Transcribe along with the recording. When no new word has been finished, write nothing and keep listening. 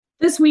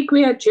This week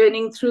we are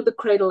journeying through the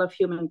Cradle of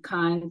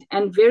Humankind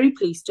and very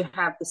pleased to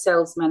have the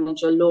sales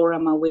manager, Laura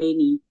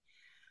Maweni,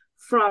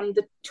 from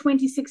the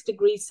 26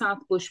 degrees South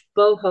Bush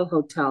Boho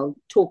Hotel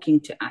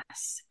talking to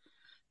us.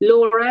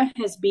 Laura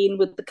has been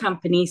with the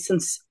company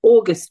since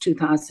August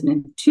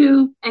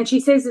 2002, and she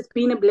says it's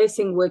been a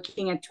blessing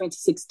working at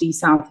 26D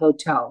South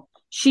Hotel.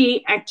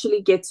 She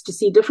actually gets to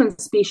see different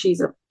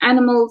species of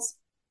animals,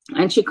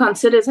 and she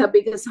considers her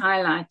biggest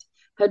highlight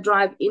her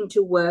drive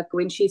into work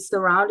when she's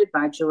surrounded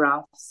by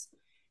giraffes.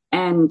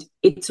 And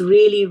it's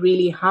really,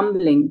 really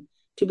humbling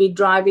to be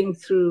driving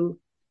through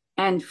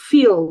and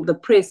feel the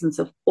presence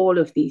of all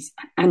of these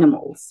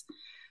animals.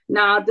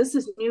 Now, this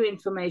is new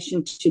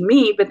information to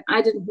me, but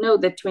I didn't know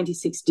that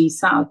 26D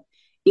South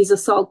is a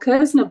Saul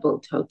Kerzner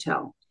built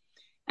hotel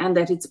and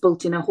that it's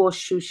built in a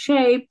horseshoe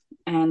shape.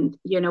 And,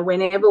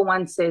 whenever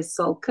one says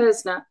Saul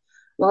Kerzner,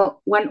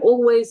 well, one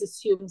always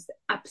assumes the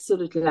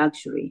absolute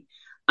luxury.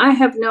 I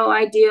have no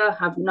idea,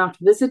 have not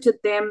visited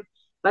them,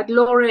 but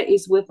Laura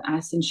is with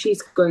us and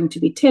she's going to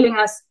be telling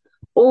us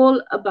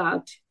all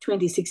about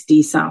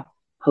 26D South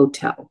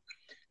Hotel.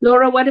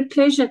 Laura, what a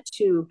pleasure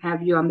to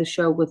have you on the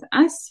show with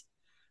us.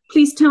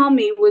 Please tell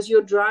me, was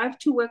your drive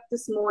to work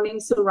this morning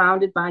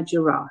surrounded by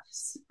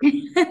giraffes?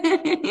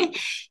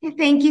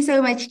 Thank you so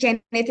much,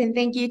 Janet, and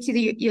thank you to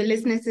your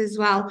listeners as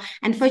well.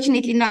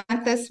 Unfortunately, not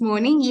this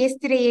morning.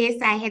 Yesterday,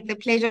 yes, I had the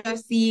pleasure of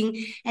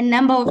seeing a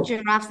number of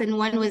giraffes, and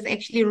one was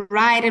actually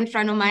right in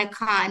front of my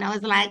car. And I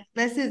was like,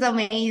 this is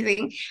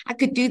amazing. I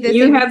could do this.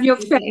 You have your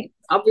fans.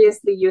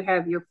 Obviously, you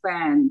have your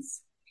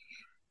fans.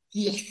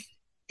 Yes.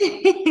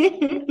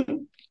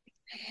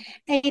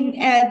 And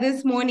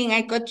this morning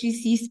I got to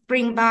see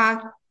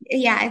Springbok.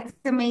 Yeah, it's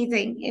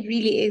amazing. It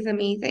really is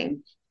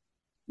amazing.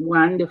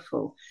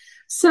 Wonderful.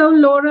 So,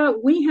 Laura,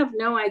 we have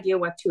no idea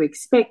what to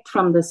expect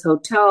from this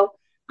hotel.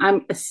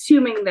 I'm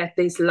assuming that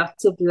there's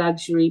lots of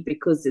luxury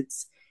because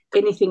it's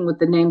anything with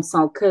the name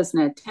Saul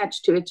Kerzner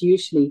attached to it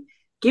usually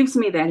gives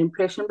me that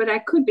impression, but I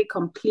could be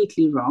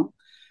completely wrong.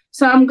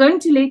 So I'm going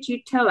to let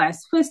you tell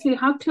us, firstly,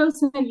 how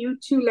close are you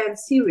to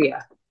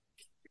Lanseria?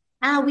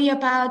 We're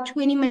about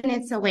 20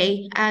 minutes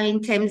away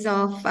in terms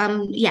of,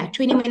 20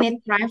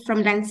 minutes drive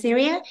from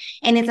Lanseria,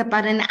 and it's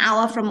about an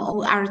hour from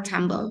OR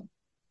Tambo.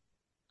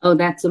 Oh,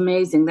 that's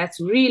amazing. That's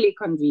really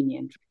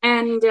convenient.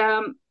 And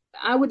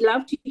I would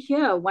love to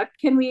hear, what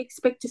can we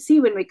expect to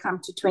see when we come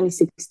to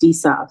 26D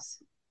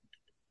South?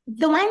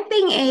 The one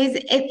thing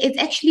is, it's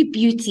actually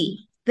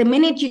beauty. The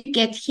minute you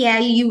get here,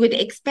 you would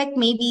expect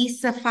maybe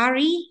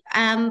safari,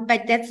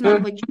 but that's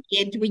not what you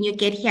get when you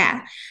get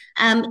here.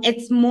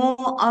 It's more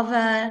of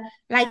a,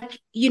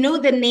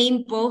 the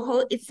name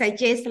Boho, it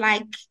suggests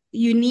like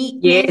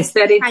uniqueness. Yes,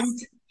 that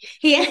is.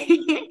 Yeah,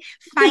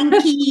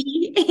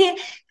 funky,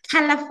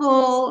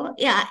 colorful.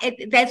 Yeah,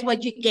 that's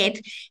what you get.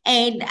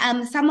 And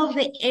some of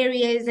the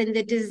areas and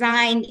the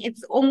design,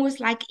 it's almost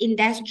like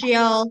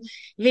industrial,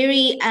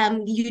 very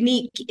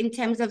unique in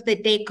terms of the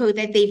deco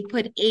that they've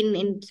put in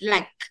and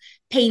like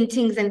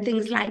paintings and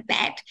things like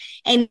that.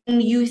 And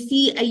you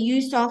see a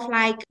use of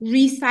like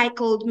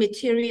recycled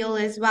material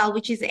as well,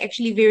 which is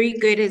actually very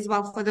good as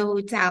well for the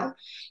hotel.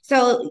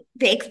 So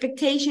the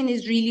expectation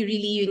is really,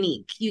 really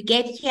unique. You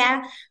get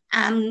here,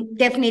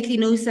 definitely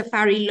no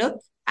safari look,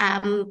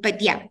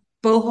 but yeah,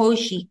 boho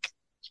chic.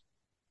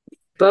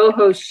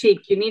 Boho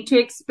chic. You need to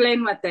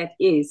explain what that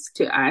is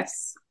to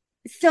us.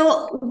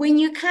 So when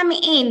you come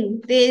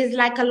in, there's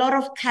like a lot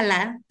of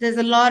color. There's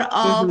a lot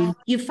of,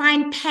 you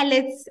find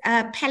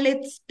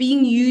palettes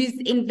being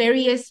used in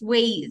various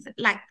ways,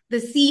 like the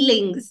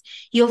ceilings,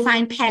 you'll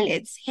find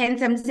palettes.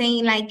 Hence, I'm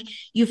saying like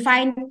you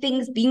find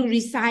things being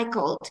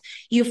recycled.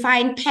 You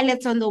find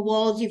palettes on the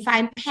walls. You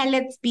find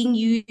palettes being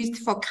used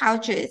for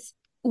couches.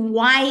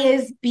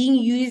 Wires being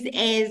used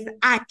as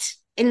art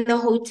in the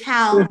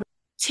hotel.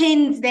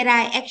 Tins that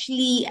are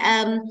actually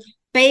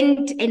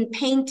bent and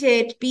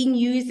painted being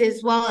used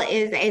as well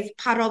as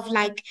part of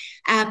like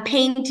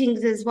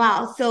paintings as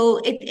well.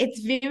 So it's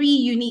very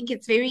unique.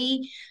 It's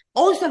very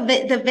also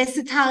the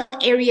versatile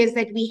areas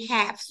that we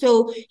have.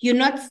 So you're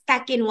not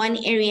stuck in one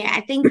area.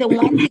 I think the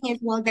one thing as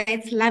well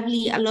that's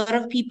lovely, a lot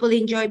of people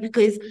enjoy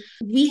because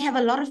we have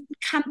a lot of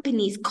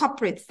companies,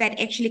 corporates that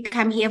actually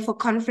come here for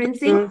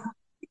conferencing.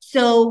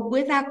 So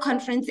with our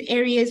conference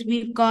areas,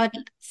 we've got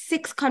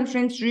 6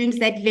 conference rooms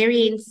that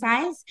vary in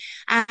size,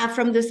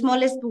 from the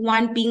smallest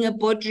one being a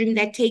boardroom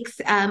that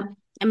takes a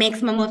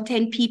maximum of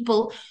 10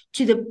 people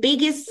to the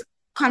biggest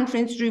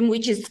conference room,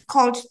 which is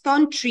called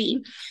Thorn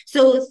Tree.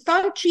 So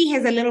Thorn Tree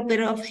has a little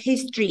bit of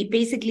history,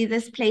 basically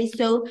this place.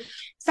 So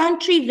Thorn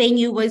Tree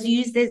venue was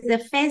used as the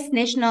first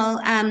national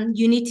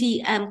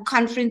unity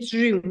conference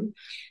room,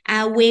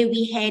 where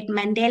we had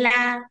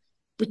Mandela,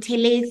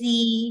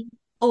 Buthelezi,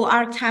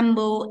 OR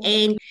Tambo,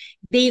 and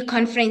they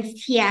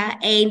conferenced here,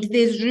 and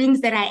there's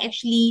rooms that are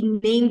actually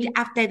named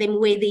after them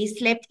where they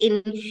slept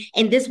in,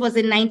 and this was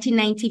in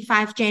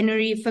 1995,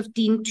 January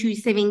 15 to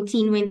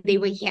 17 when they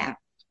were here.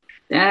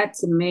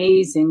 That's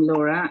amazing,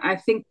 Laura. I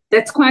think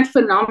that's quite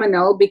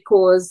phenomenal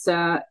because,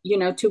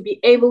 to be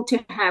able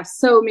to have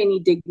so many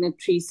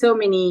dignitaries, so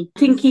many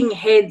thinking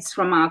heads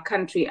from our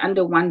country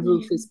under one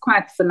roof is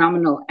quite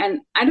phenomenal. And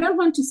I don't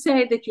want to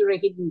say that you're a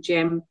hidden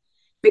gem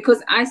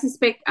because I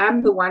suspect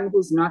I'm the one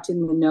who's not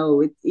in the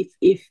know.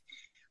 If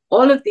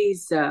all of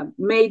these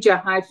major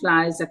high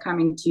flyers are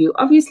coming to you,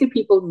 obviously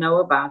people know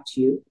about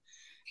you.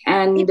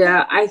 And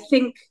I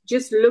think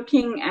just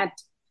looking at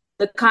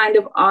the kind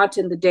of art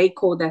and the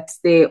decor that's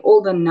there,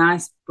 all the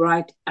nice,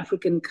 bright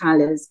African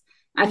colors.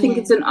 I think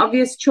it's an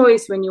obvious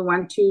choice when you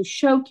want to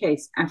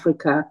showcase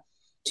Africa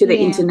to the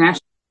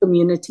international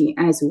community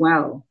as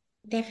well.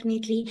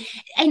 Definitely.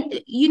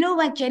 And you know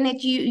what, Janet,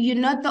 you're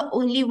not the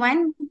only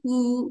one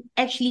who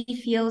actually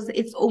feels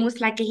it's almost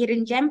like a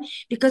hidden gem,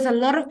 because a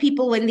lot of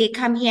people, when they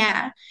come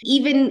here,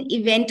 even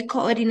event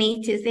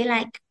coordinators, they're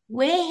like,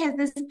 where has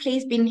this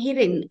place been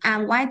hidden?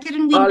 Why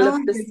didn't we know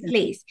this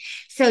place?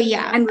 So,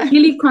 yeah. And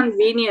really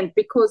convenient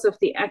because of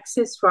the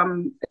access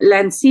from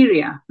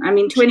Lanseria. I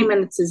mean, 20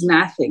 minutes is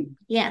nothing.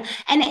 Yeah.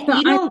 And so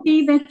I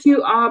see that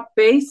you are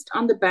based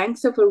on the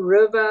banks of a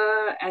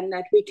river and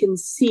that we can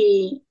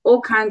see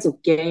all kinds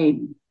of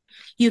game.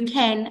 You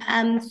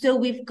can. So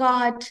we've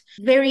got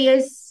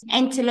various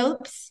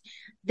antelopes.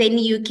 Then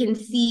you can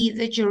see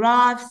the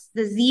giraffes,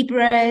 the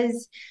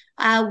zebras.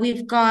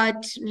 We've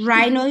got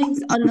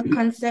rhinos on the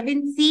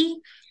Conservancy.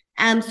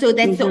 So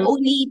that's the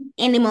only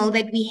animal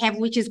that we have,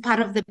 which is part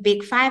of the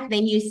Big Five.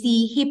 Then you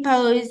see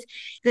hippos.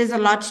 There's a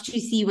lot to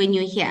see when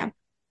you're here.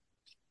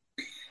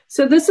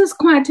 So this is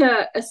quite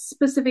a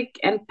specific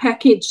and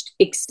packaged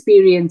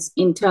experience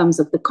in terms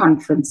of the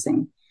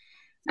conferencing.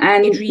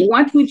 And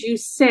what would you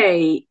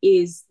say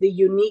is the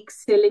unique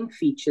selling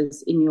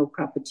features in your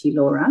property,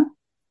 Laura?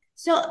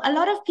 So a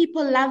lot of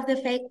people love the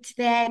fact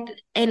that,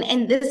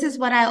 and this is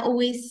what I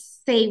always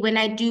say when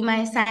I do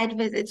my site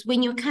visits,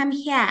 when you come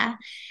here,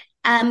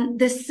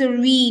 the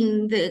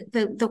serene,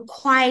 the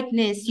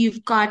quietness,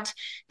 you've got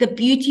the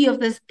beauty of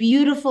this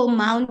beautiful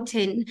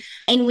mountain.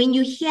 And when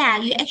you're here,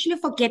 you actually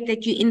forget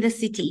that you're in the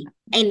city.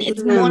 And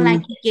it's more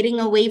like you're getting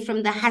away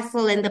from the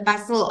hustle and the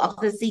bustle of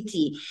the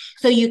city.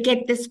 So you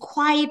get this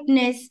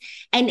quietness,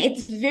 and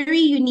it's very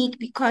unique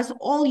because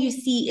all you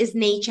see is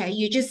nature.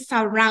 You're just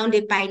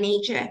surrounded by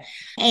nature.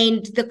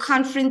 And the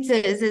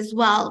conferences as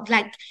well,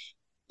 like,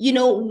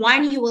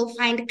 one, you will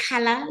find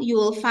color, you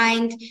will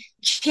find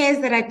chairs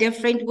that are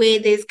different where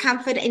there's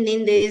comfort, and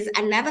then there's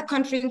another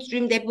conference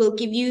room that will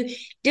give you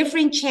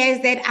different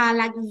chairs that are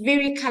like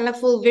very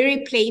colorful,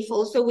 very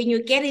playful. So when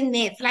you get in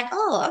there, it's like,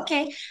 oh,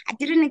 okay, I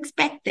didn't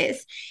expect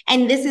this.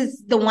 And this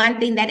is the one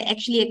thing that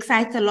actually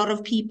excites a lot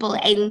of people.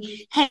 And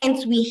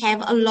hence we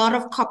have a lot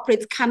of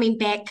corporates coming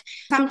back.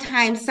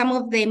 Sometimes some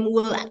of them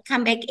will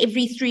come back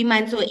every 3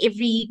 months or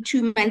every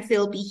 2 months,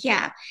 they'll be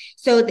here.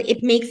 So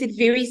it makes it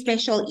very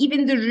special.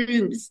 Even the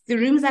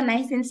rooms are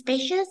nice and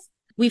spacious.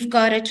 We've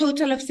got a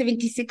total of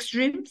 76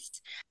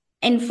 rooms,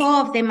 and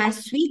 4 of them are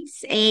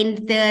suites,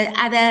 and the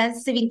other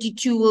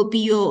 72 will be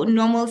your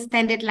normal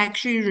standard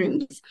luxury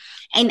rooms.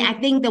 And I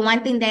think the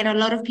one thing that a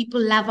lot of people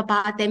love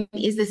about them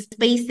is the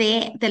space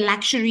there, the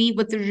luxury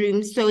with the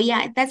rooms. So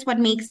yeah, that's what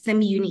makes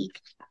them unique.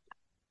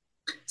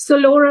 So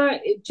Laura,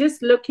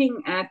 just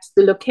looking at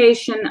the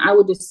location, I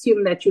would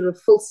assume that you're a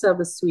full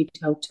service suite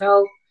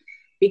hotel,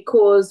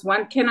 because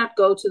one cannot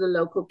go to the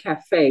local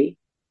cafe.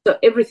 So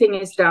everything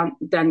is done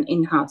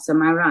in-house.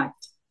 Am I right?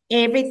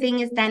 Everything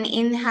is done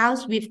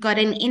in-house. We've got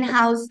an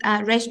in-house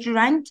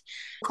restaurant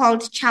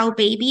called Chow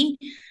Baby.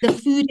 The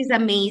food is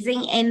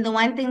amazing. And the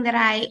one thing that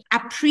I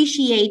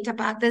appreciate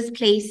about this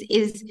place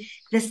is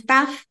the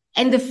staff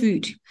and the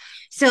food.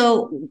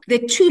 So the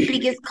 2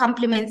 biggest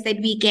compliments that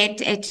we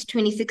get at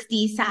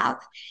 2060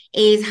 South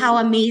is how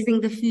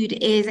amazing the food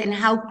is and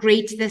how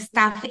great the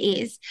staff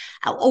is.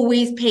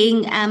 Always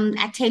paying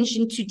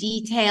attention to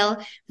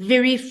detail,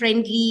 very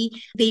friendly.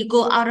 They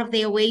go out of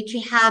their way to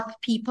help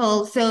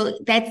people. So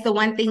that's the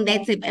one thing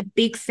that's a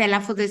big seller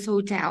for this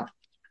hotel.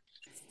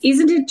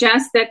 Isn't it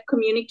just that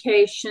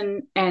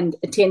communication and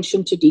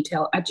attention to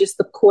detail are just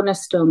the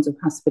cornerstones of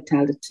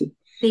hospitality?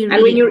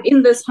 And when you're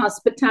in this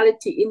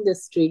hospitality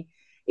industry,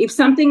 if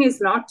something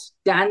is not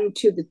done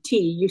to the T,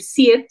 you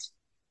see it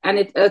and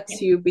it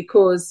irks you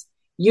because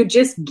you're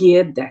just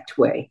geared that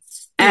way.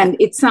 And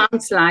it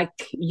sounds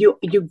like you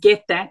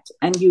get that,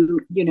 and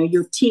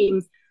your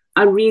team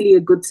are really a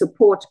good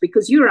support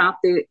because you're out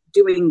there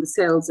doing the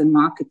sales and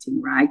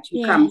marketing, right?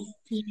 You come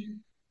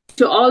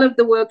to all of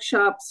the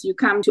workshops, you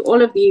come to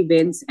all of the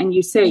events, and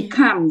you say,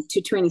 come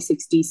to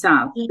 2060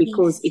 South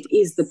because it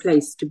is the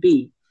place to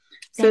be.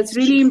 So it's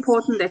really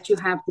important that you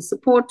have the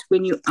support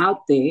when you're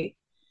out there.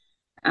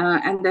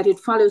 And that it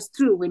follows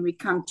through when we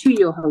come to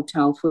your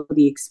hotel for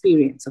the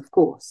experience, of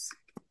course.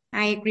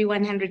 I agree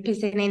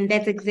 100%. And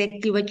that's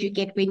exactly what you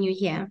get when you're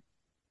here.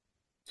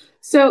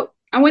 So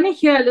I want to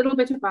hear a little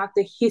bit about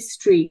the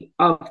history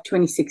of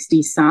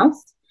 2060 South.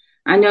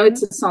 I know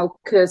it's a Saul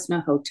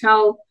Kersner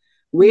hotel.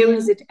 Where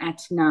is it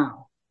at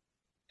now?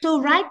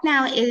 So right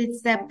now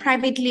it's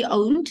privately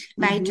owned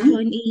by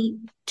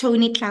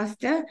Tony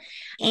Cluster,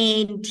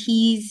 and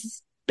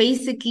he's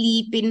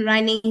basically been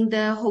running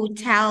the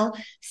hotel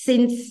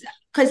since,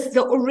 because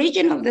the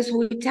origin of this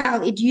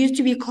hotel, it used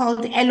to be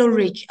called Elo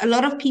Ridge. A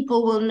lot of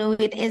people will know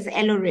it as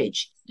Elo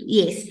Ridge.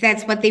 Yes,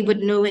 that's what they would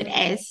know it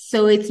as.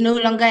 So it's no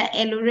longer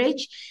Elo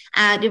Ridge.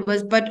 It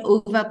was bought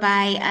over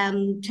by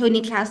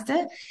Tony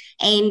Cluster,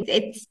 and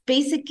it's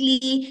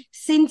basically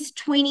since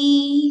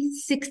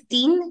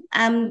 2016.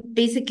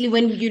 Basically,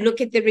 when you look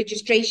at the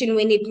registration,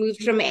 when it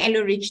moved from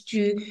Elo Ridge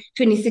to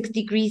 26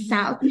 degrees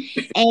south,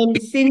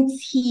 and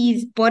since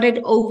he's bought it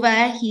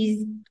over,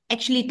 he's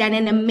actually done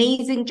an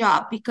amazing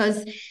job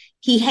because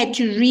he had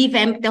to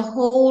revamp the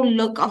whole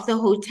look of the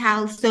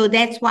hotel. So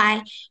that's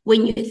why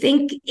when you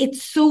think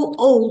it's so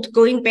old,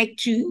 going back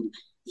to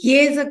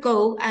years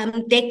ago,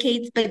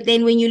 decades, but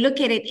then when you look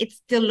at it, it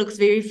still looks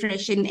very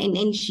fresh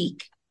and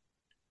chic.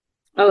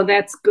 Oh,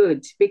 that's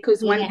good,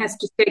 because one has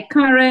to stay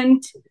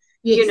current.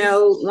 Yes.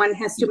 One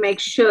has to make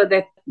sure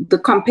that the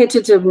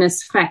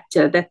competitiveness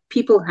factor, that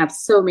people have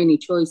so many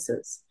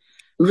choices,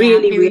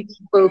 really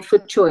full for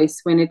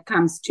choice when it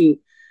comes to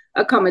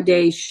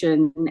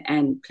accommodation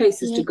and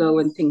places to go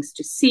and things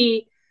to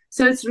see.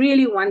 So it's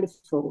really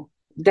wonderful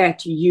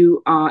that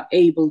you are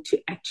able to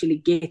actually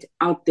get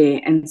out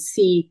there and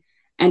see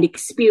and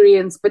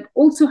experience, but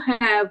also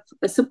have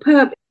a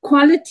superb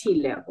quality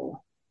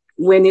level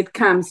when it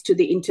comes to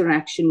the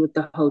interaction with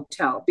the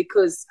hotel.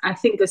 Because I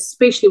think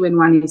especially when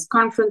one is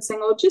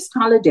conferencing or just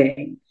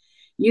holidaying,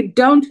 you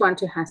don't want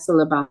to hassle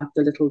about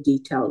the little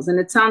details. And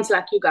it sounds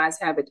like you guys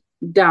have it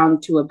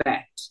down to a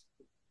bat.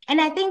 And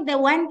I think the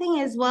one thing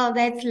as well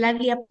that's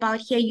lovely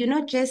about here, you're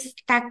not just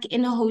stuck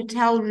in a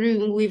hotel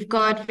room. We've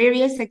got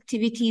various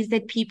activities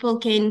that people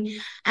can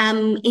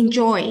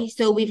enjoy.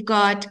 So we've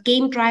got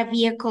game drive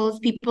vehicles.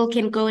 People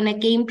can go on a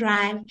game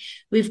drive.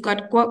 We've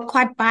got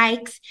quad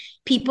bikes.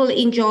 People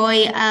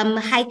enjoy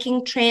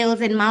hiking trails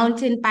and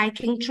mountain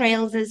biking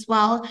trails as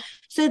well.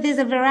 So there's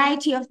a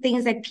variety of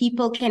things that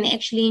people can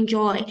actually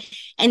enjoy.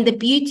 And the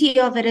beauty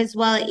of it as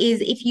well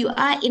is if you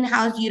are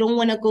in-house, you don't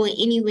want to go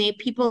anywhere,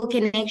 people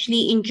can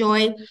actually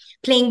enjoy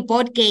playing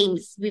board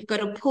games. We've got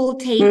a pool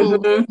table,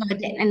 we've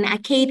got an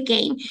arcade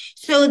game.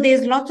 So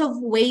there's lots of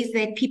ways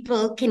that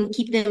people can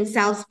keep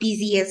themselves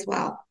busy as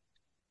well.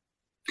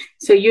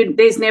 So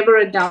there's never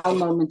a dull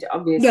moment,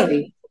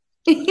 obviously.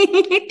 No.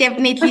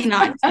 Definitely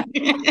not.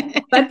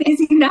 But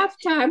there's enough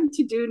time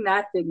to do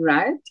nothing,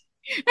 right?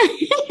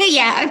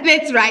 Yeah,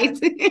 that's right.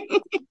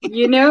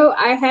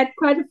 I had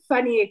quite a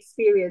funny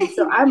experience.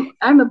 So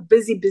I'm a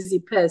busy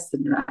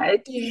person,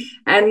 right? Yeah.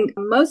 And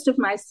most of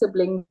my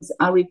siblings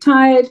are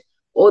retired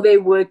or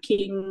they're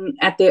working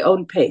at their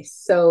own pace.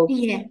 So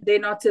they're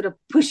not sort of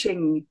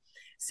pushing.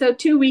 So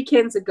 2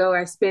 weekends ago,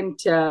 I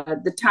spent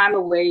the time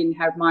away in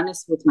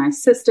Hermanus with my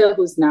sister,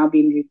 who's now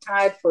been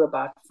retired for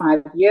about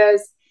 5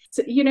 years.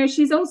 So,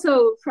 she's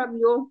also from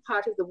your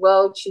part of the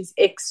world. She's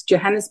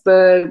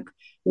ex-Johannesburg,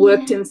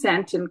 worked in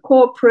Santon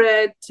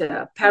corporate,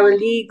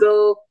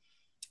 paralegal.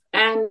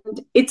 And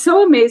it's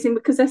so amazing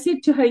because I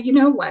said to her, you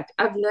know what?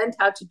 I've learned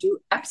how to do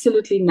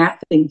absolutely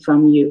nothing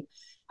from you.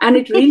 And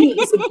it really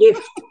is a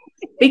gift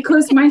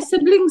because my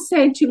siblings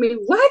say to me,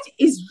 what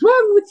is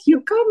wrong with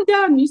you? Calm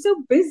down. You're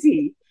so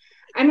busy.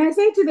 And I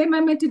say to them,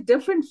 I'm at a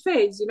different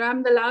phase.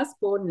 I'm the last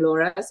born,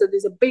 Laura. So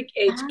there's a big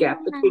age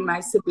gap between my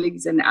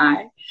siblings and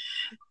I.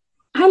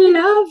 I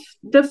love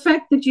the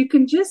fact that you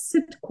can just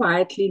sit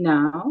quietly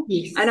now.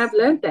 Yes. And I've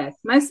learned that.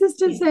 My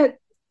sister said,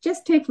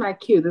 just take my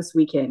cue this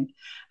weekend.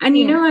 And,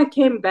 I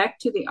came back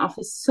to the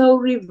office so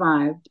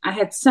revived. I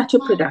had such a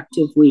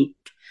productive week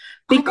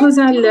because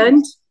I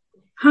learned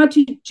how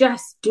to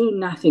just do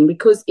nothing.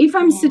 Because if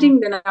I'm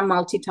sitting, then I'm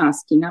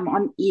multitasking. I'm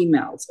on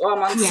emails or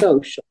I'm on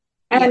social.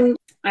 And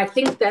I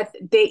think that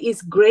there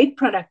is great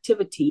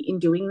productivity in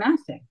doing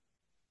nothing.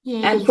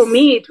 Yes. And for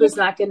me, it was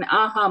like an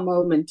aha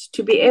moment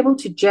to be able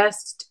to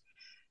just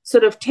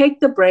sort of take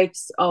the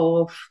breaks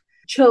of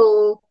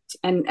chill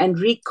and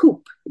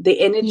recoup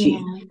the energy.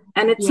 Yeah.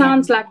 And it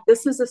sounds like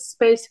this is a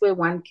space where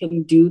one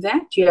can do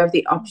that. You have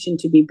the option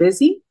to be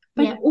busy,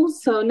 but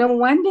also no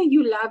wonder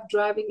you love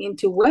driving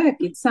into work.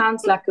 It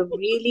sounds like a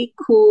really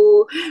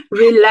cool,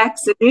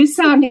 relaxed, you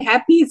sound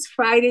happy it's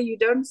Friday. You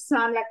don't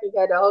sound like you've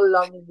had a whole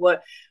long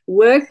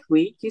work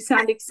week. You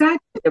sound excited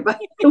about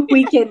the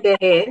weekend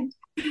ahead.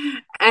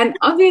 And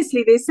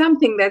obviously there's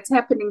something that's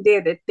happening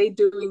there that they're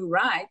doing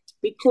right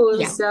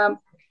because,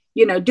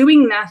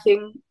 doing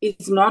nothing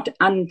is not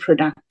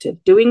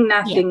unproductive. Doing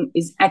nothing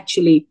is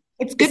actually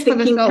it's good for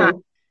the soul.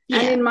 Time. Yeah.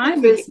 And in my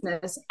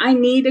business, I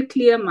need a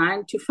clear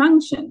mind to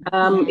function.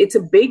 It's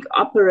a big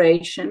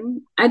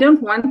operation. I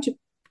don't want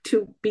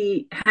to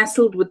be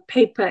hassled with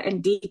paper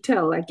and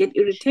detail. I get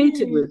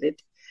irritated with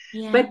it.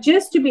 Yeah. But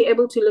just to be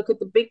able to look at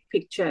the big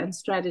picture and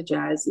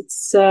strategize,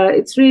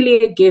 it's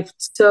really a gift.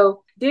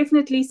 So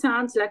definitely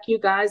sounds like you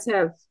guys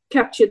have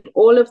captured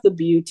all of the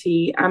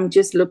beauty. I'm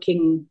just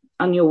looking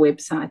on your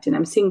website, and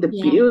I'm seeing the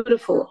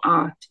beautiful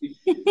art,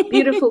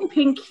 beautiful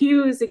pink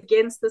hues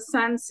against the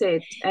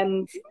sunset,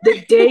 and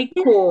the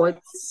decor.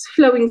 It's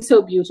flowing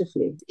so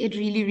beautifully. It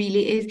really,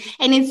 really is.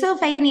 And it's so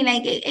funny,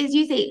 like as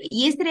you say,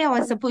 yesterday I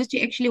was supposed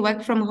to actually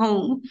work from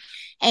home.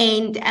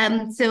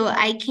 And so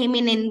I came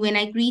in, and when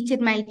I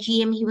greeted my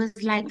GM, he was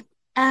like,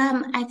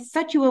 I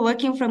thought you were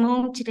working from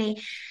home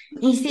today.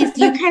 And he says,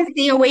 you can't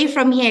stay away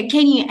from here,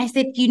 can you? I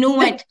said, you know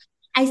what?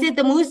 I said,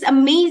 the most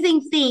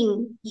amazing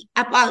thing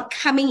about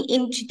coming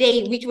in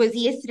today, which was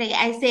yesterday,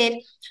 I said,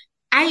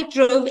 I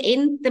drove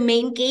in the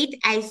main gate.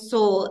 I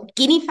saw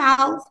guinea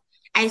fowls.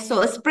 I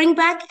saw a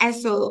springbuck. I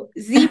saw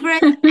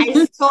zebras.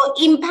 I saw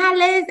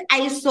impalas.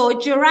 I saw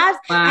giraffes.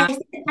 Wow. I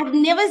said, I've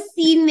never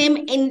seen them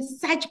in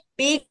such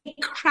big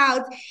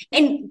crowds.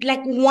 And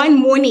like one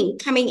morning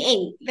coming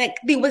in, like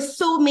there were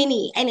so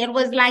many. And it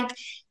was like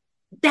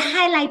the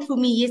highlight for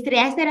me yesterday.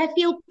 I said, I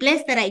feel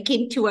blessed that I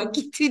came to work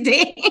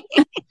today.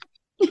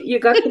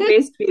 You got the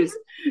best views.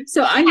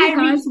 So are you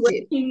guys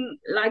working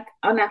like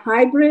on a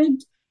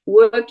hybrid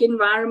work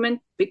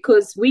environment?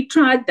 Because we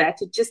tried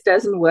that. It just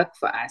doesn't work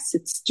for us.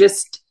 It's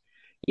just,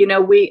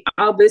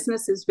 our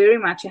business is very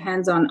much a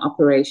hands-on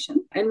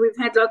operation. And we've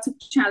had lots of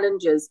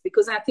challenges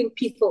because I think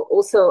people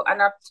also are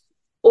not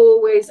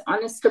always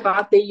honest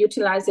about their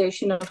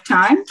utilization of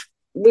time.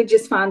 We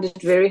just found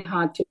it very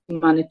hard to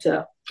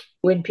monitor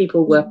when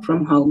people work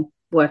from home.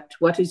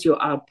 What is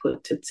your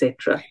output,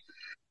 etc.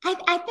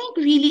 I think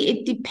really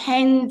it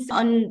depends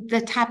on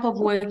the type of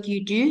work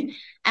you do.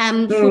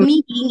 For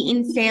me, being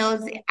in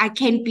sales, I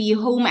can be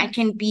home, I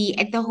can be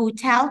at the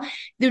hotel.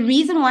 The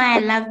reason why I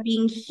love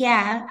being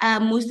here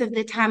most of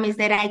the time is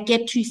that I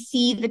get to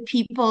see the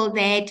people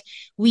that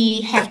we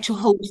have to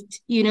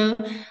host, the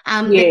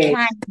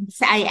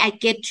clients. I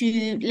get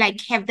to like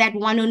have that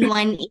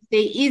one-on-one. If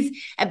there is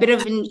a bit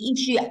of an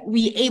issue,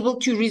 we're able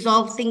to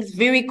resolve things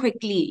very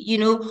quickly,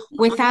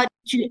 without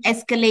to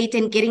escalate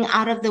and getting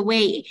out of the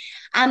way.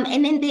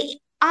 And then there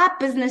are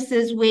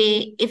businesses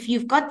where if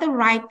you've got the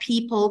right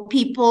people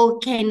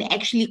can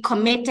actually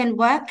commit and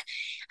work.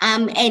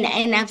 And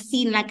I've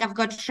seen, like, I've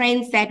got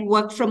friends that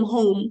work from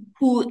home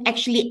who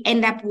actually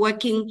end up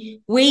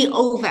working way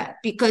over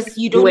because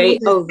you don't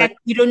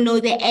know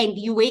the end.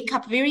 You wake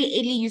up very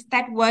early, you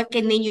start work,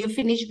 and then you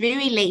finish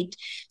very late.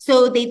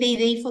 So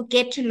they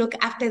forget to look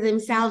after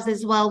themselves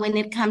as well when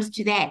it comes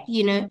to that,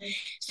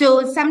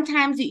 So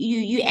sometimes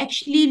you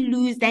actually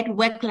lose that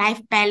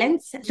work-life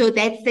balance. So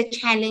that's the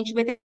challenge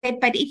with it.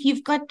 But if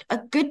you've got a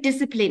good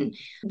discipline,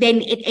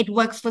 then it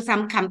works for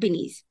some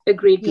companies.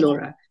 Agreed,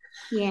 Laura.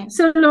 Yeah.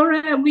 So,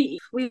 Laura, we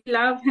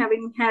love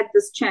having had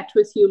this chat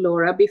with you,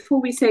 Laura.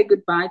 Before we say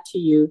goodbye to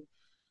you,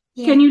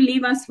 can you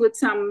leave us with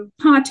some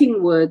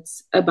parting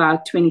words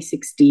about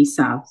 2060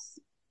 South?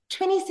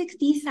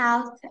 2060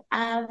 South,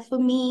 for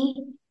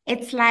me,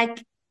 it's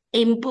like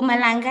in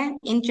Mpumalanga,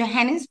 in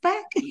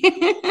Johannesburg.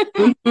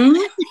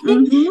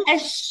 A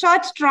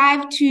short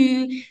drive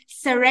to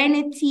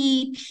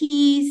serenity,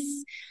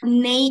 peace,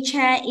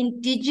 nature,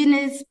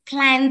 indigenous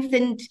plants,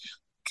 and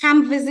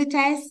come visit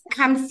us,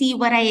 come see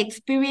what I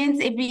experience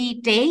every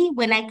day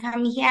when I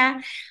come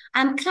here.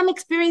 Come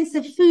experience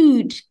the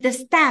food, the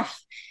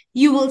stuff.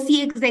 You will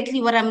see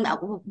exactly what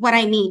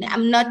I mean.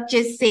 I'm not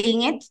just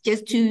saying it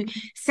just to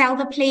sell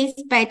the place,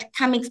 but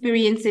come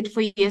experience it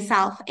for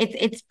yourself.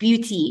 It's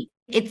beauty.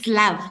 It's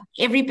love.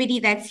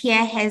 Everybody that's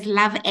here has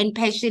love and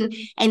passion,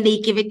 and they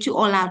give it to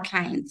all our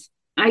clients.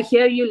 I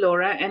hear you,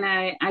 Laura, and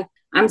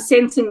I'm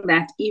sensing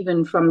that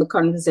even from the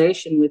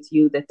conversation with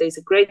you, that there's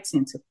a great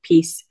sense of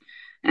peace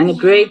and a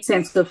great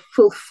sense of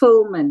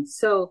fulfillment.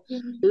 So,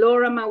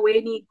 Laura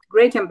Maweni,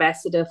 great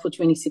ambassador for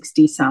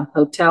 2060 South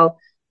Hotel.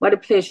 What a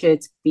pleasure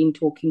it's been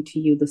talking to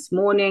you this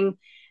morning,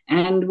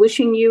 and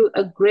wishing you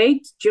a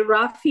great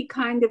giraffe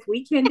kind of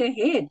weekend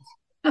ahead.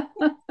 Thank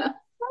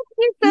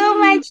you so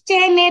much,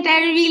 Janet.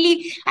 I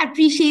really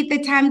appreciate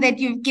the time that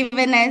you've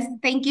given us.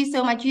 Thank you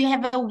so much. You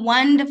have a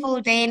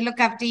wonderful day and look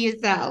after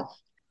yourself.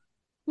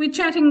 We're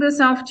chatting this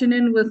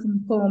afternoon with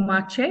Mpho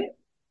Mache.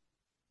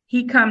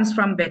 He comes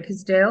from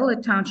Beckersdale,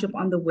 a township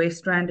on the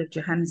West Rand of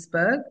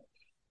Johannesburg.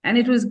 And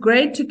it was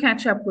great to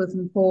catch up with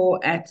Mpho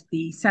at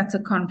the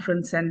SATSA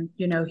conference, and,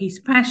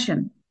 his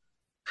passion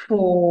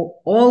for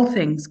all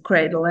things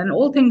Cradle and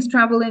all things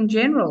travel in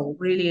general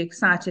really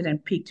excited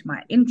and piqued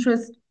my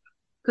interest,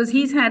 because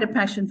he's had a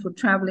passion for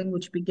traveling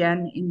which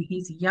began in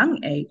his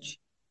young age.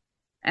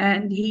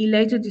 And he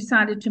later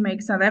decided to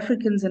make South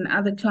Africans and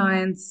other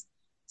clients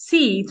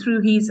see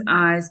through his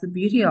eyes the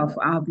beauty of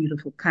our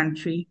beautiful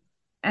country,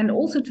 and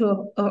also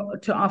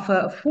to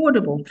offer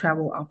affordable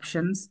travel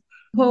options.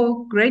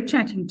 Paul, great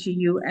chatting to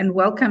you, and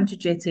welcome to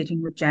Jet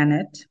Setting with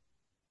Janet.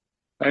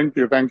 Thank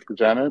you,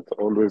 Janet.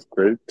 Always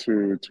great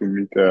to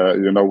meet.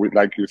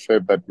 Like you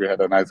said, that we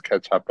had a nice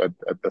catch up at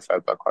the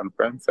SATA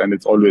conference, and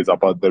it's always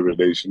about the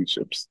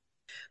relationships.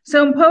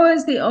 So Mpho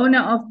is the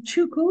owner of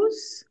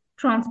Tshuku's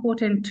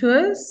Transport and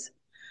Tours.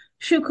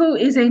 Tshuku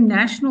is a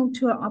national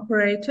tour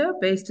operator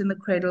based in the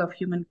Cradle of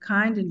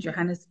Humankind in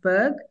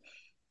Johannesburg.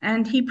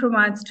 And he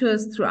provides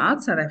tours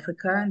throughout South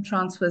Africa and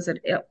transfers at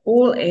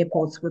all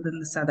airports within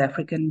the South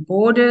African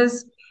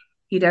borders.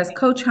 He does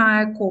coach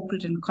hire,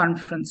 corporate and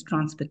conference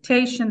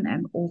transportation,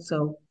 and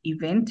also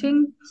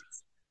eventing.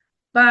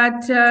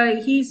 But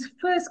he's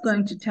first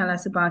going to tell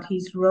us about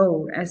his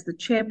role as the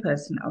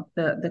chairperson of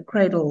the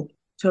Cradle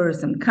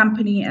Tourism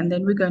Company. And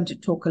then we're going to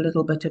talk a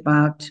little bit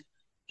about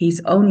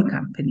his own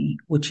company,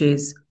 which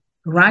is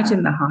right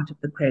in the heart of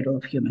the Cradle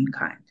of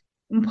Humankind.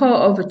 Mpho,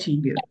 over to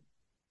you.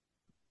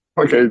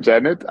 Okay,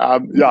 Janet.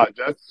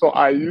 So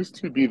I used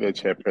to be the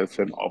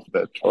chairperson of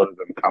the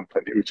tourism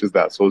company, which is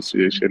the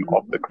association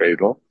of the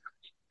Cradle.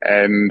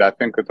 And I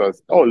think it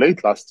was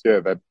late last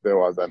year that there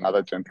was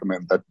another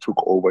gentleman that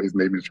took over. His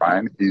name is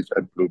Ryan. He's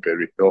at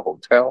Blueberry Hill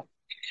Hotel.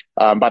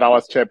 But I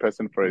was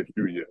chairperson for a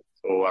few years.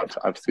 So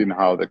I've seen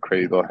how the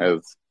Cradle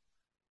has,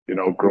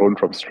 grown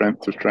from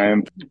strength to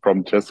strength,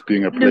 from just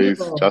being a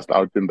place just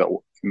out in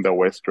the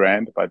West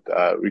Rand. But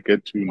we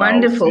get to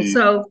Wonderful. Now see.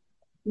 So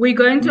we're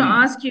going to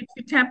ask you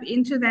to tap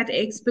into that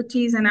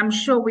expertise, and I'm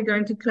sure we're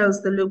going to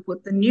close the loop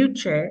with the new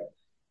chair.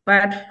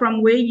 But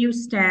from where you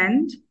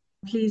stand,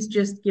 please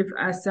just give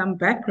us some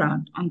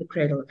background on the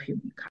Cradle of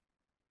Humankind.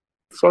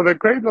 So the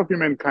Cradle of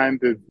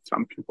Humankind,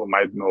 some people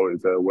might know,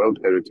 is a World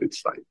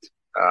Heritage Site.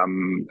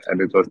 And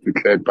it was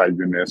declared by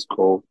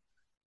UNESCO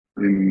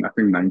in, I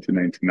think,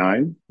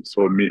 1999.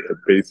 So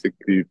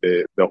basically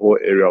the whole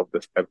area of the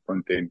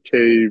Sterkfontein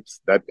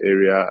Caves, that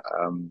area,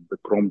 the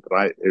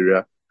Kromdraai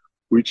area,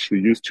 which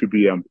used to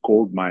be a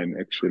gold mine,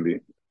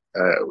 actually,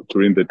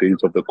 during the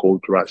days of the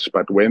gold rush.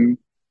 But when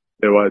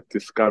there were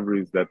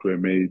discoveries that were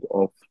made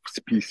of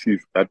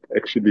species that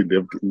actually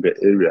lived in the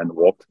area and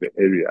walked the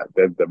area,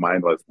 then the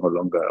mine was no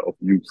longer of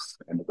use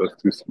and it was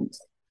too smooth.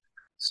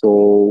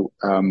 So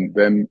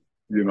then,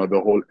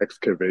 the whole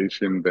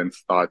excavation then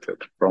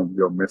started from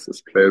your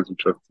Mrs. Clare's,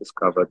 which was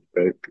discovered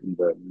back in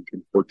the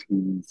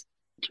 1940s,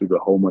 to the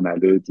Homo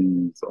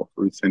naledi of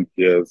recent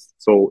years.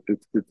 So it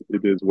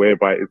is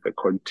whereby it's a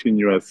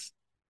continuous,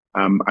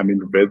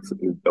 Vets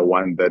is the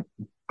one that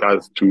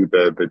does do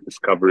the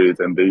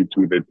discoveries and they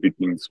do the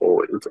digging.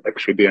 So it's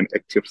actually an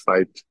active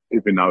site.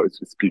 Even now as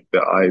we speak,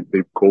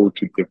 they go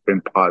to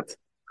different parts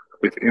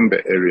within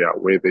the area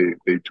where they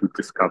do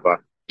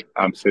discover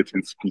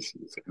certain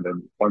species. And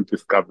then on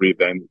discovery,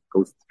 then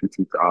those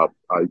species are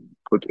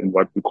put in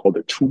what we call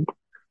the tomb.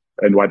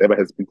 And whatever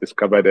has been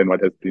discovered and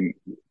what has been,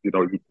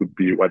 it could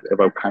be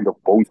whatever kind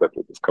of bones that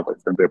were discovered,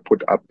 and they're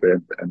put up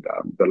there. And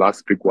the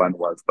last big one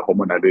was the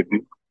Homo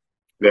naledi.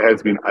 There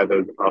has been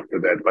others after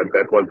that, but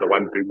that was the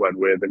one big one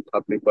where the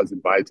public was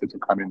invited to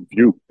come and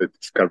view the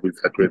discoveries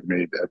that were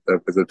made at the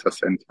visitor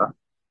center,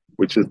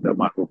 which is the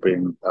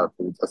Mahubeng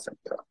Visitor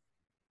Center.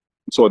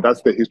 So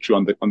that's the history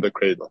on the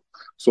Cradle.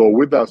 So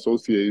with the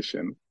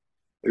association,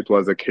 it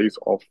was a case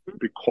of,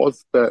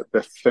 because the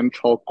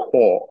central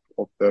core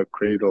of the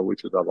Cradle,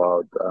 which is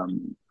about,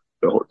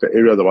 the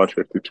area is about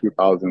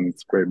 52,000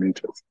 square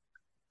meters,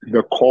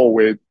 the core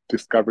where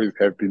discoveries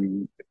have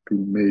been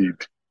made,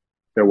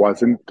 there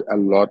wasn't a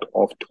lot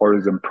of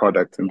tourism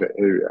products in the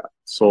area.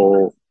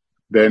 So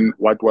then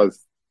what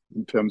was,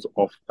 in terms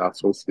of the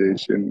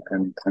association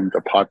and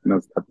the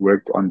partners that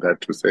worked on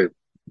that, to say,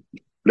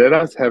 let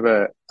us have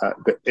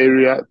the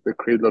area, the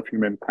Cradle of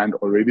Humankind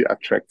already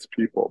attracts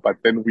people, but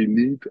then we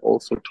need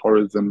also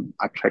tourism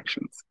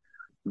attractions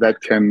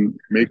that can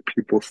make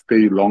people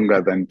stay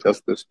longer than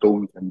just the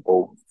stones and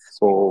bones.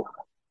 So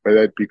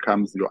whether it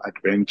becomes your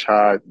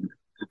adventure,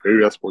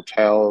 various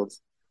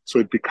hotels, so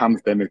it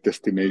becomes then a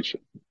destination.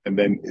 And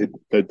then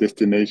the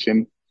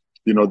destination,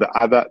 the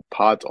other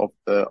part of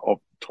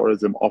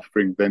tourism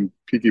offering then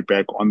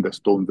piggyback on the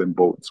stones and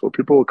bones. So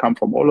people will come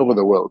from all over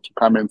the world to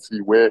come and see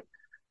where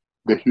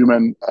the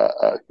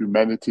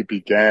humanity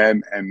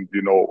began, and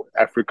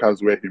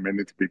Africa's where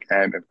humanity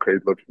began, and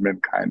Cradle of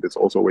Humankind is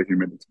also where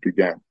humanity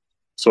began.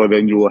 So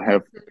then you will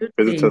have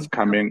visitors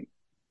coming.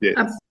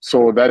 Yes.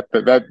 So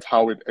that's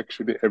how it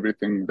actually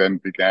everything then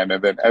began,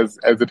 and then as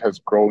it has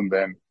grown,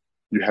 then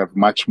you have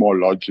much more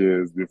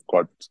lodges. We've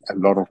got a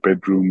lot of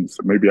bedrooms,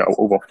 maybe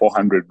over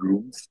 400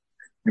 rooms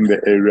in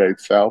the area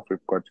itself.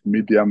 We've got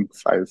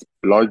medium-sized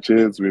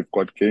lodges. We've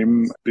got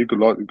big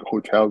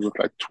hotels with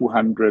like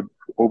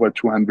over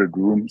 200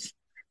 rooms.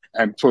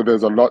 And so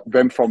there's a lot.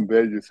 Then from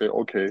there, you say,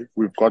 okay,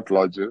 we've got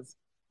lodges.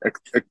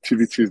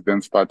 Activities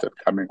then started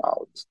coming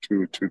out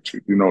to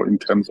in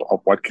terms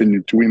of what can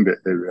you do in the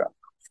area.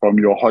 From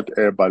your hot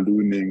air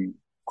ballooning,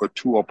 got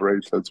 2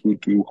 operators who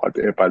do hot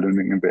air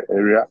ballooning in the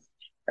area.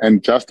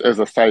 And just as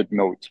a side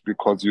note,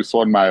 because you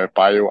saw in my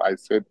bio, I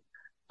said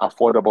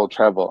affordable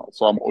travel.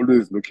 So I'm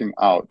always looking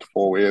out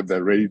for where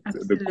the rates,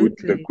 the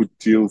good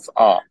deals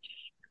are.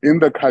 In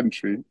the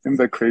country, in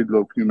the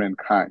Cradle of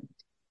Humankind,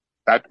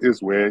 that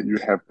is where you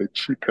have the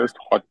cheapest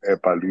hot air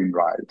balloon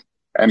ride.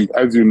 And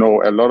as you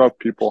know, a lot of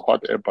people,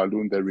 hot air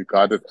balloon, they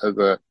regard it as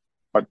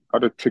not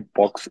a tick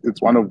box.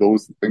 It's one of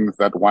those things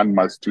that one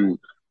must do,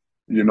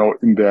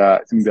 in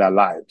their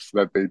lives,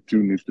 that they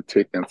do need to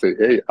take and say,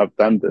 hey, I've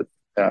done this.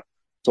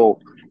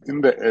 So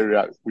in the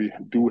area, we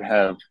do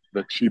have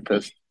the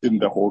cheapest in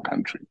the whole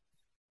country.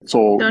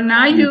 So So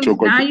now you took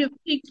you've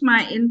piqued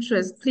my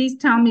interest. Please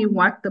tell me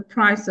what the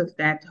price of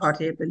that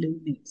hot air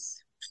balloon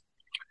is.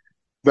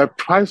 the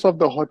price of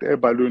the hot air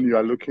balloon you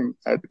are looking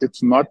at,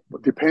 it's not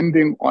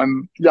depending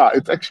on,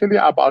 it's actually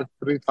about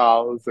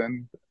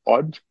 3,000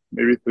 odd,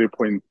 maybe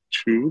 3.2,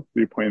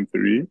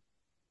 3.3.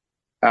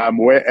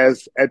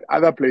 Whereas at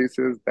other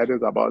places, that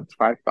is about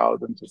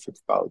 5,000 to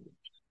 6,000.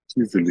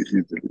 Easily.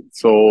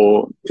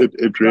 So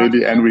it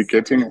really, and we're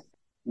getting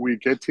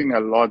a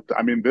lot.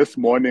 I mean, this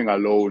morning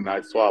alone,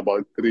 I saw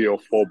about 3 or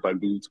 4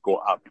 balloons go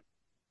up.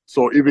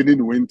 So even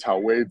in winter,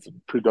 where it's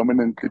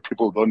predominantly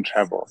people don't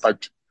travel,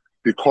 but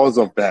because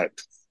of that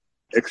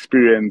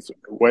experience,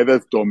 whether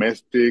it's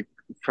domestic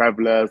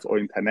travelers or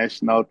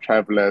international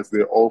travelers,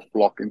 they all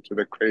flock into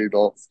the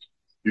cradle.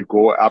 You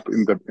go up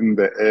in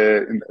the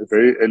air in the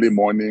very early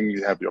morning.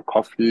 You have your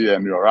coffee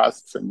and your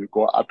rusks, and you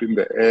go up in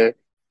the air.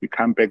 You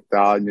come back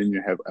down, and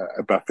you have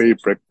a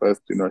buffet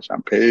breakfast.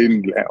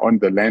 Champagne on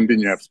the landing.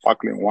 You have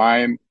sparkling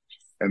wine,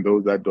 and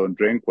those that don't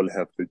drink will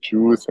have the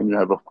juice, and you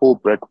have a full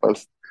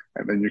breakfast,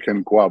 and then you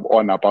can go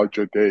on about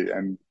your day.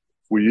 And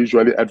we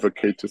usually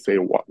advocate to say,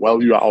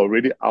 well, you are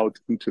already out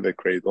into the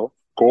cradle.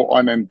 Go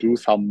on and do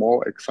some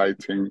more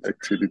exciting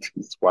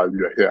activities while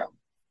you're here.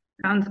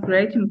 Sounds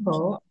great,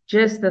 Mpho.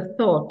 Just the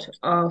thought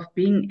of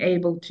being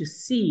able to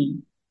see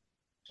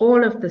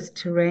all of this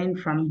terrain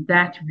from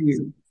that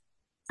view,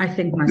 I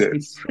think must be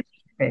pretty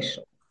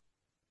special.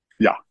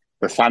 Yeah,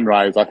 the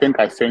sunrise. I think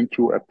I sent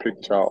you a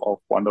picture of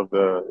one of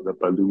the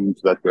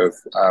balloons that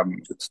was,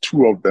 it's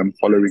 2 of them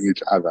following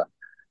each other.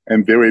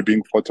 And they were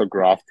being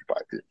photographed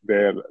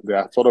they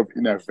are sort of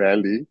in a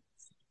valley,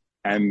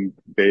 and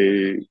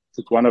it's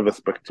a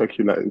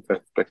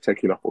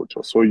spectacular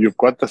photo. So you've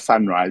got the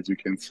sunrise, you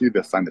can see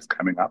the sun is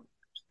coming up.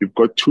 You've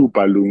got 2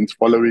 balloons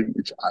following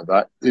each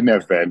other in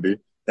a valley,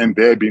 and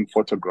they're being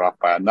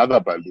photographed by another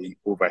balloon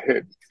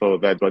overhead. So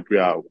that's what we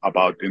are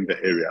about in the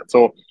area.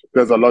 So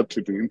there's a lot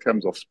to do in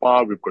terms of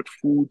spa. We've got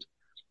food,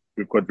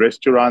 we've got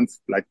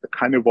restaurants like the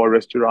Carnivore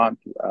restaurant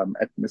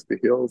at Mr.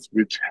 Hills,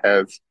 which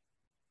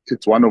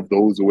it's one of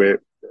those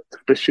where,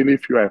 especially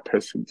if you are a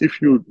person,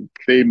 if you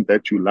claim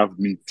that you love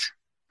meat,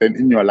 then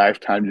in your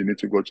lifetime you need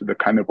to go to the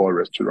Carnivore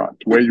restaurant,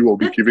 where you will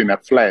be given a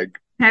flag.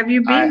 Have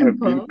you been? I have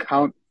been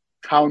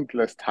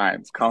countless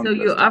times. So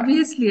you're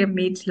obviously a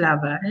meat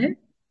lover, eh?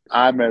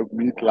 I'm a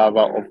meat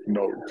lover of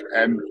note.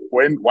 And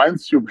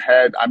once you've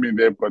had, I mean,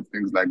 they've got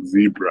things like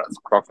zebras,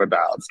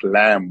 crocodiles,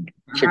 lamb,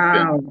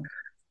 chicken,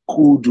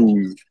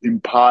 kudus,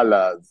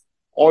 impalas,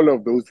 all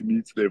of those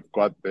meats. They've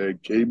got the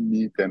game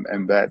meat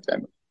and that.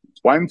 And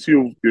once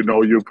you've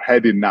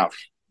had enough,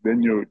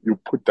 then you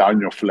put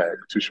down your flag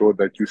to show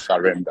that you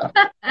surrender.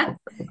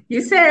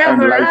 You say, I've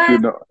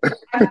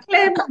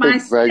claimed my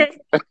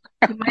steak,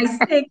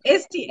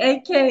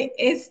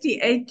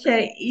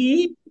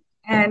 STAKE,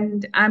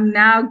 and I'm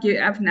now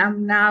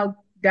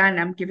done.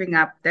 I'm giving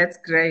up. That's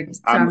great.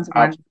 Sounds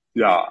wonderful.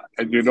 Yeah,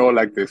 and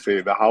like they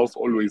say, the house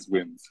always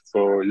wins.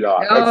 So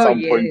at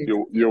some point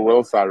you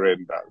will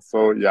surrender.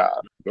 So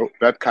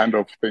that kind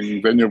of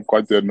thing. Then you've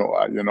got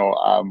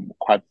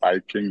quad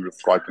biking.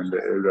 We've got in the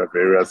area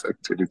various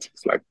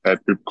activities like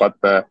that. We've got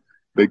the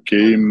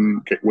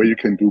game where you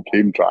can do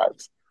game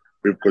drives.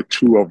 We've got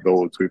 2 of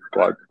those. We've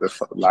got the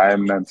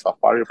Lionland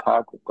Safari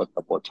Park. We've got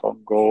the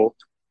Botongo.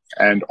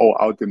 And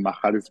out in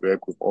Muldersdrift,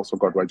 we've also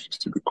got what used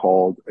to be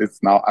called,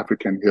 it's now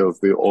African Hills.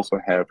 They also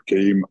have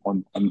game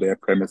on their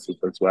premises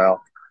as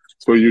well.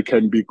 So you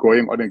can be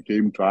going on a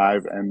game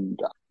drive, and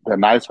the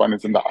nice one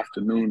is in the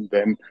afternoon.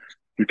 Then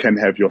you can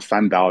have your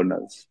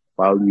sundowners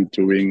while you're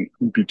doing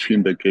in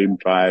between the game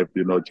drive,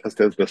 just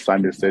as the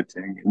sun is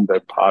setting in the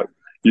park.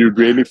 You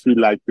really feel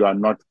like you are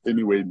not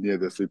anywhere near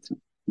the city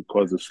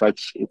because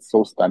it's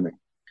so stunning.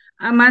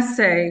 I must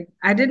say,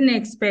 I didn't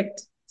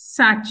expect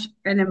such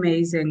an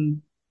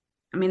amazing,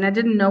 I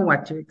didn't know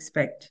what to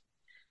expect,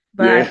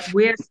 but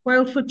we're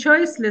spoiled for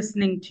choice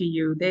listening to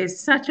you. There's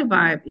such a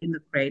vibe in the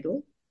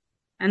cradle,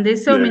 and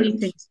there's so many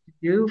things to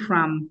do,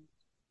 from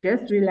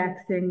just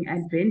relaxing,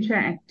 adventure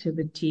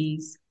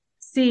activities,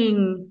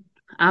 seeing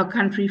our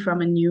country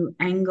from a new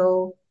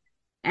angle,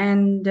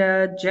 and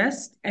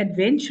just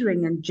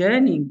adventuring and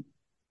journeying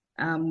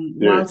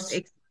whilst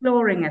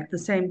exploring at the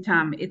same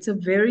time. It's a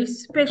very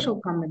special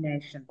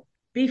combination.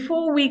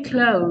 Before we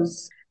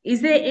close, is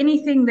there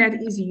anything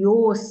that is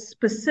your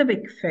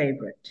specific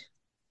favorite?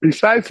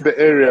 Besides the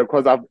area,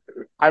 because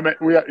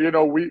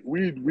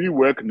we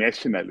work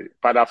nationally,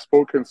 but I've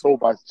spoken so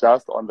much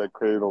just on the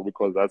cradle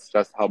because that's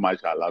just how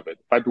much I love it.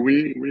 But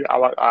we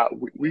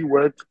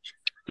work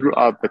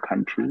throughout the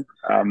country.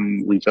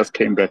 We just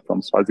came back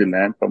from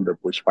Swaziland from the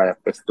Bushfire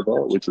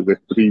Festival, which is a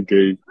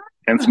 3-day.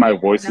 Hence, my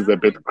voice is a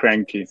bit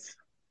cranky.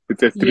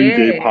 It's a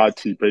 3-day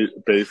party,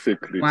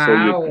 basically. Wow.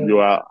 So you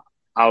are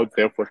out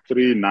there for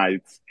 3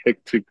 nights,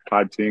 hectic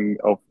partying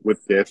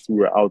with guests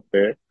who are out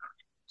there.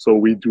 So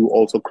we do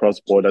also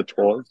cross-border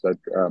tours that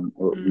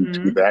we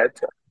do that.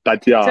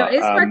 But so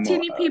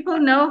Eswatini people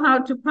know how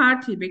to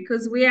party,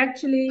 because we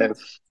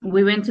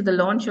went to the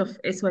launch of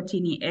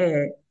Eswatini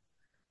Air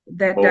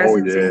that does Oh,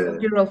 its yeah.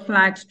 inaugural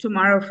flight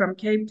tomorrow from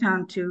Cape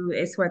Town to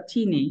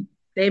Eswatini.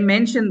 They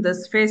mentioned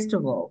this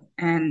festival,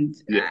 and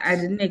I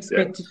Yes. didn't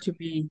expect it Yes. to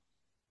be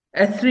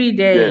a 3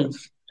 day.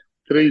 Yes.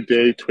 3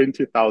 day,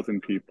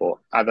 20,000 people,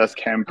 others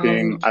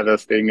camping, Oh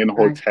others staying in my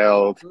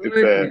hotels.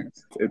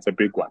 goodness. It's a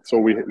big one. So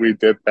we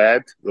did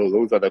that.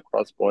 Those are the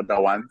cross-border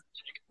ones.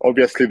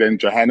 Obviously, then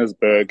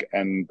Johannesburg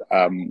and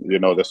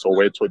the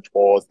Soweto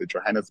tours, the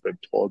Johannesburg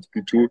tours,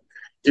 we do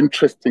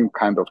interesting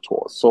kind of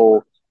tours.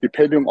 So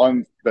depending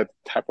on the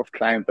type of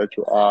client that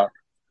you are,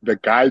 the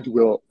guide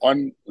will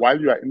while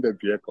you are in the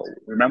vehicle.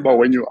 Remember,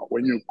 when you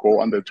go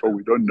on the tour,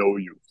 we don't know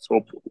you.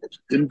 So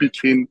in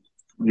between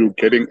you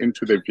getting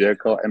into the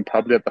vehicle and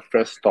probably at the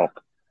first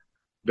stop,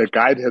 the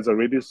guide has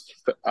already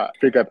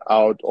figured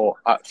out or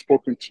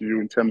spoken to you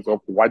in terms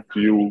of what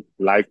do you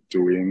like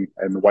doing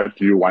and what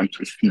do you want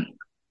to see.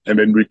 And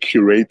then we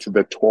curate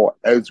the tour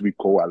as we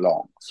go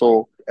along.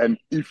 So, and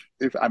if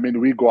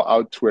we go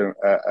out to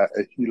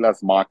a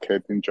healer's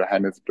market in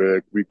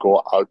Johannesburg, we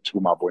go out to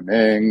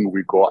Maboneng,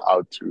 we go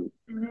out to,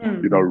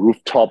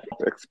 rooftop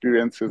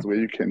experiences where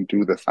you can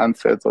do the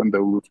sunsets on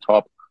the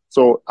rooftop.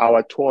 So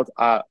our tours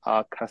are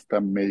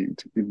custom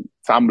made.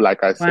 Some,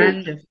 like I said,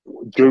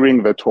 Wonderful.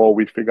 during the tour,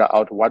 we figure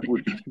out what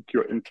would pique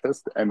your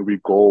interest, and we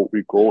go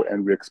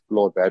and we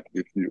explore that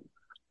with you.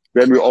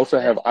 Then we also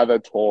have other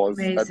tours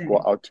that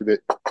go out to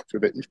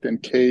the Eastern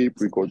Cape.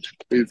 We go to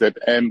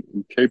KZN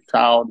in Cape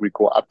Town. We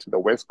go up to the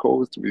West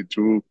Coast. We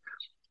do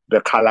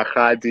the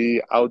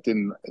Kalahari out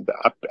in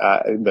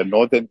the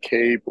Northern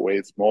Cape, where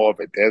it's more of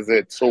a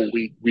desert. So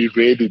we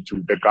really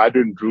do the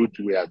garden route.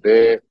 We are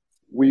there.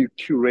 We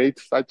curate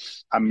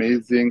such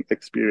amazing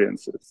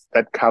experiences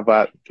that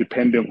cover,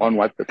 depending on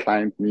what the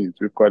client needs.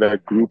 We've got a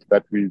group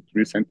that we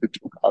recently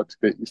took out to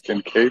the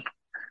Eastern Cape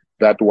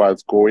that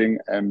was going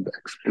and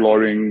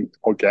exploring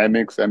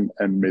organics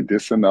and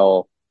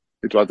medicinal.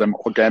 It was an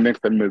organics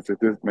and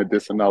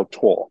medicinal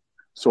tour.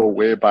 So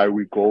whereby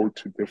we go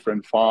to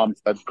different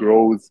farms that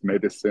grows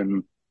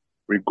medicine.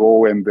 We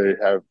go and they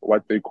have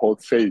what they call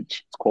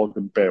sage. It's called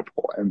the Boho.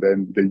 And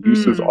then the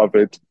uses of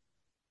it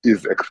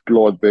is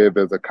explored there.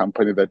 There's a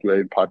company that we're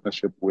in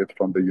partnership with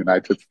from the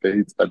United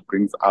States that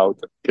brings out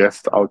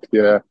guests out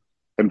here,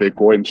 and they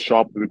go and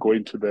shop. We go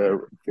into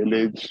the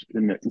village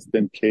in the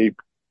Eastern Cape,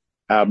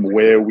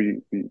 where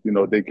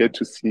they get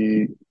to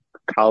see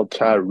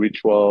culture,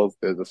 rituals.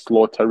 There's a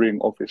slaughtering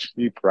of a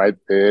sheep right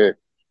there,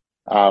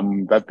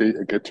 that they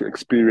get to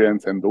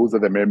experience, and those are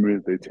the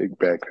memories they take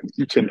back. And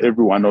each and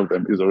every one of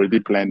them is already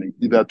planning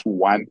either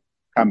to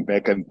come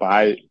back and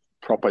buy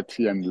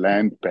property and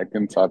land back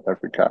in South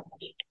Africa,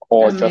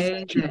 or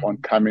just keep on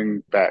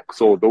coming back.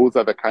 So those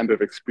are the kind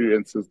of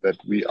experiences that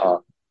we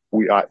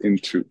are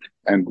into,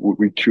 and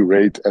we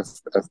curate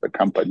as the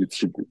company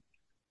Tshuku.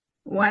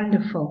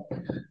 Wonderful.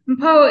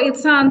 Mpho, it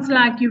sounds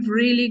like you've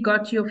really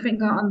got your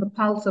finger on the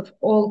pulse of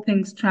all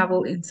things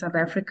travel in South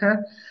Africa.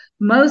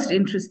 Most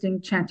interesting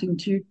chatting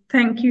to you.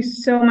 Thank you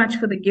so much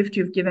for the gift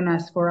you've given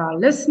us for our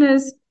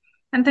listeners.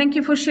 And thank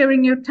you for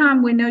sharing your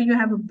time. We know you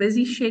have a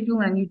busy schedule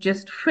and you're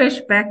just fresh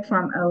back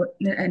from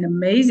an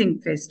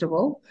amazing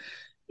festival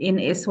in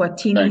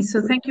Eswatini.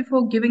 Thank you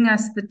for giving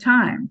us the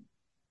time.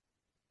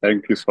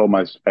 Thank you so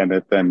much,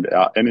 Bennett. And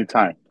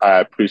anytime.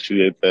 I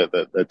appreciate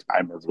the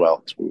time as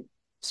well to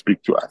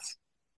speak to us.